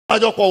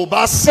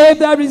If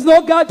there is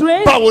no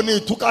gathering,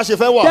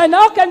 then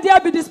how can there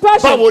be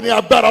dispersion? How can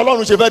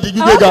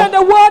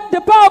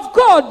the power of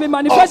God be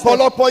manifested? A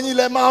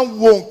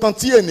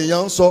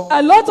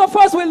lot of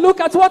us will look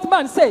at what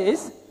man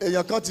says.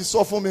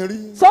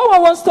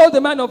 Someone once told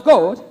the man of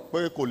God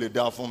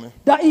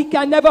that he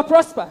can never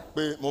prosper.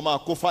 That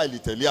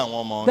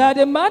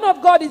the man of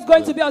God is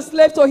going to be a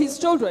slave to his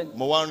children.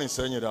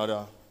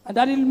 And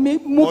that he'll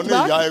move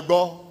back.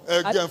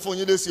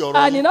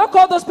 And he now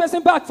called those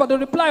person back for the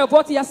reply of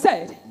what he has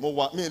said.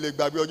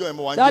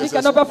 That he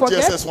can never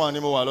forget. It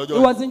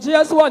was in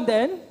GS1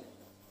 then.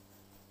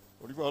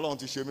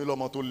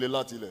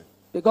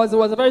 Because he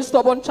was a very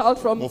stubborn child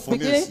from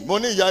beginning.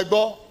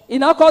 He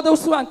now called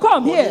those one,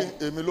 come here.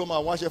 I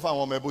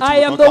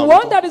am the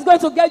one that is going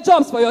to get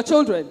jobs for your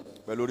children.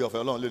 And to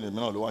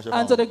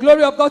the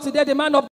glory of God today, the man of